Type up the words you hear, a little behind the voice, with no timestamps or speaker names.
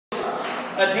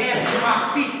a dance to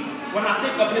my feet when I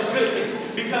think of his goodness,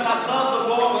 because I love the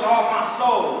Lord with all my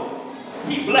soul.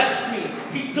 He blessed me.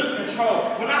 He took control.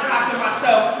 When I got to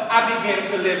myself, I began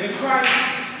to live in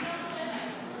Christ.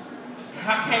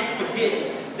 I can't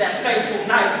forget that faithful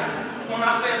night when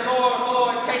I said, Lord,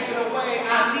 Lord, take it away.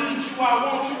 I need you.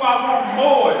 I want you. I want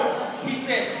more. He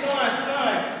said, son,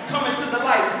 son, come into the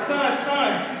light. Son,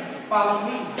 son, follow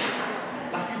me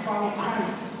like you follow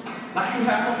Christ. Like you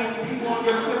have so many people on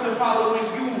your Twitter following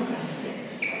you.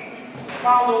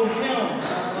 Follow him.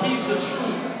 He's the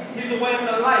truth. He's the way and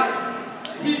the light.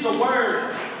 He's the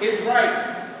word. It's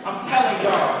right. I'm telling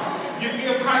y'all, you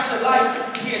give Christ your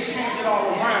life, he'll change it all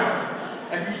around.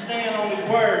 If you stand on his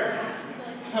word,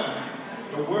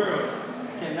 the world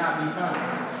cannot be found.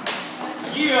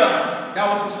 Yeah, that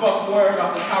was some spoken word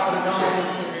off the top of the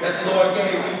dome that the Lord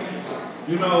gave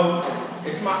me. You know,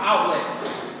 it's my outlet.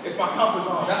 It's my comfort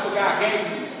zone. That's what God gave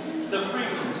me to free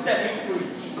me, to set me free.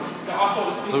 To also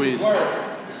to speak his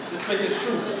word, to speak his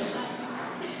truth.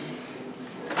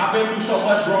 I've been through so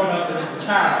much growing up as a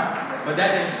child, but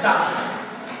that didn't stop me.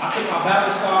 I took my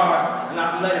battle scars and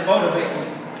I let it motivate me.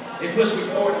 It pushed me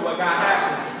forward to what God has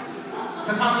for me.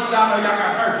 Because how many of y'all know y'all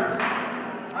got purpose?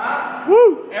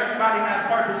 Woo! Everybody has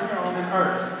purpose here on this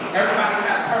earth. Everybody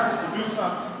has purpose to do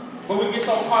something. But we get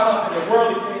so caught up in the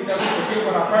worldly things that we forget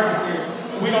what our purpose is.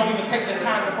 We don't even take the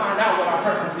time to find out what our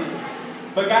purpose is.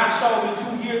 But God showed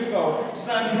me 2 years ago,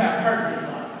 son, you have purpose.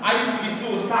 I used to be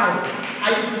suicidal.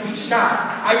 I used to be shy.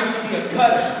 I used to be a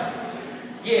cutter.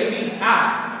 Yeah, me,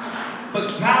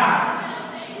 But God,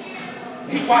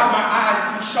 he wiped my eyes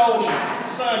and he showed me,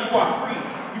 son, you are free.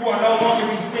 You are no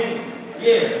longer these things.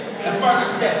 Yeah, the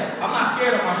first step. I'm not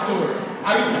scared of my story.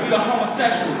 I used to be a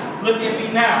homosexual. Look at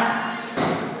me now.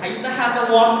 I used to have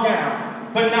to walk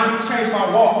down, but now he changed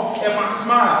my walk and my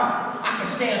smile. I can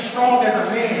stand strong as a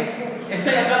man and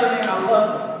say another man I love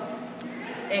him.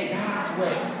 In God's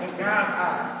way, in God's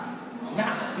eye.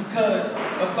 Not because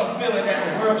of some feeling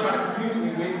that the world tried to confuse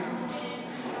me with.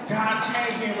 God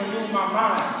changed me and renewed my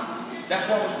mind. That's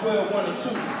Romans 12, 1 and 2.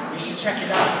 You should check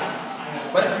it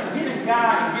out. But if you get in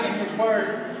God and get in his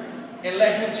word and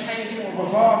let him change you and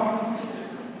revolve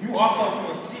you, you also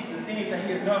can see the things that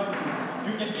he has done for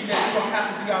you. You can see that you don't have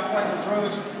to be out selling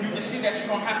drugs. You can see that you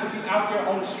don't have to be out there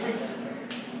on the streets.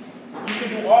 You can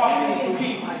do all things through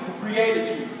him who created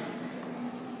you.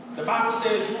 The Bible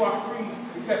says you are free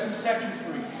because he set you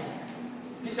free.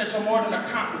 He said you're more than a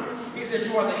conqueror. He said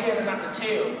you are the head and not the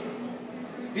tail.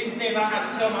 These things I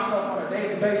have to tell myself on a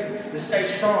daily basis to stay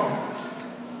strong.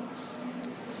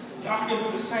 Y'all can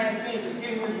do the same thing. Just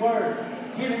give him his word.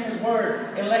 Get in his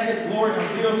word and let his glory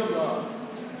reveal to y'all.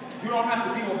 You don't have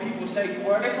to be what people say you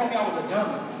were. They told me I was a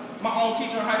dummy. My own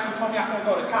teacher in high school told me I couldn't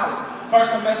go to college.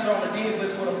 First semester on the dean's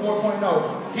list with a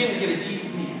 4.0. Didn't get a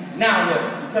GED. Now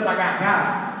what? Because I got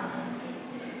God.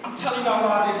 I'm telling y'all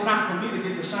all this not for me to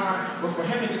get to shine, but for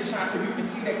him to get to shine so you can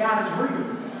see that God is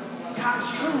real. God is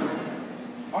true.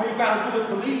 All you got to do is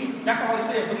believe. That's all he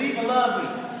said. Believe and love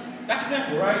me. That's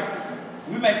simple, right?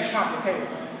 We make it complicated.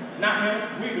 Not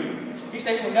him, we do. He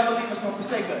said he will never leave us nor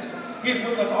forsake us. He's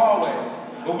with us always.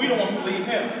 But we don't want to leave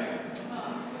him.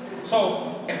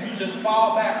 So if you just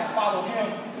fall back and follow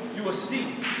him, you will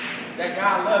see that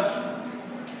God loves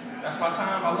you. That's my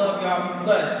time. I love y'all. Be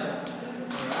blessed.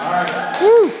 All right.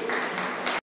 Woo!